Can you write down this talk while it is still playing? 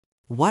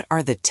What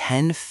are the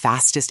 10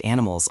 fastest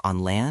animals on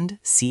land,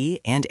 sea,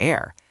 and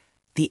air?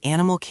 The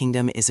animal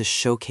kingdom is a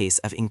showcase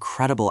of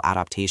incredible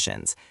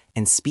adaptations,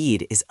 and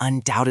speed is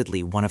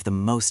undoubtedly one of the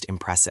most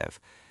impressive.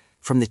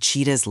 From the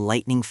cheetah's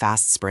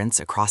lightning-fast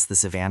sprints across the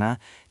savanna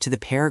to the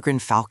peregrine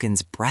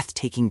falcon's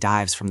breathtaking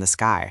dives from the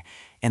sky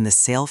and the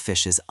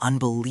sailfish's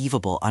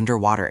unbelievable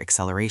underwater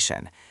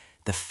acceleration,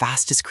 the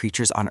fastest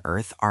creatures on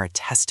Earth are a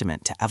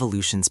testament to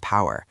evolution's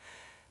power.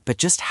 But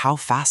just how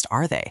fast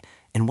are they,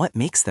 and what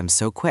makes them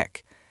so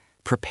quick?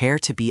 Prepare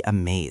to be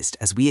amazed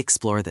as we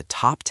explore the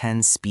top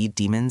 10 speed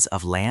demons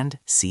of land,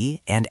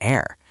 sea, and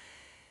air.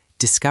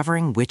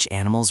 Discovering which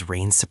animals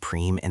reign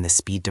supreme in the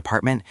speed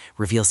department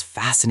reveals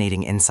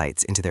fascinating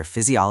insights into their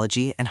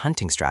physiology and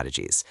hunting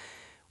strategies.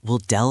 We'll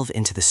delve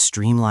into the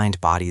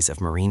streamlined bodies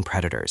of marine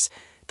predators,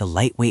 the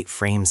lightweight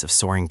frames of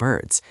soaring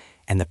birds,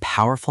 and the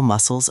powerful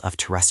muscles of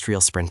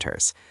terrestrial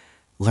sprinters.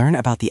 Learn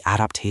about the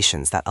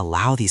adaptations that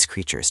allow these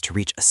creatures to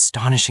reach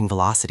astonishing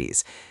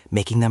velocities,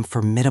 making them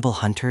formidable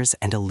hunters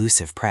and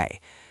elusive prey.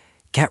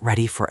 Get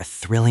ready for a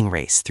thrilling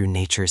race through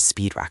nature's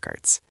speed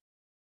records.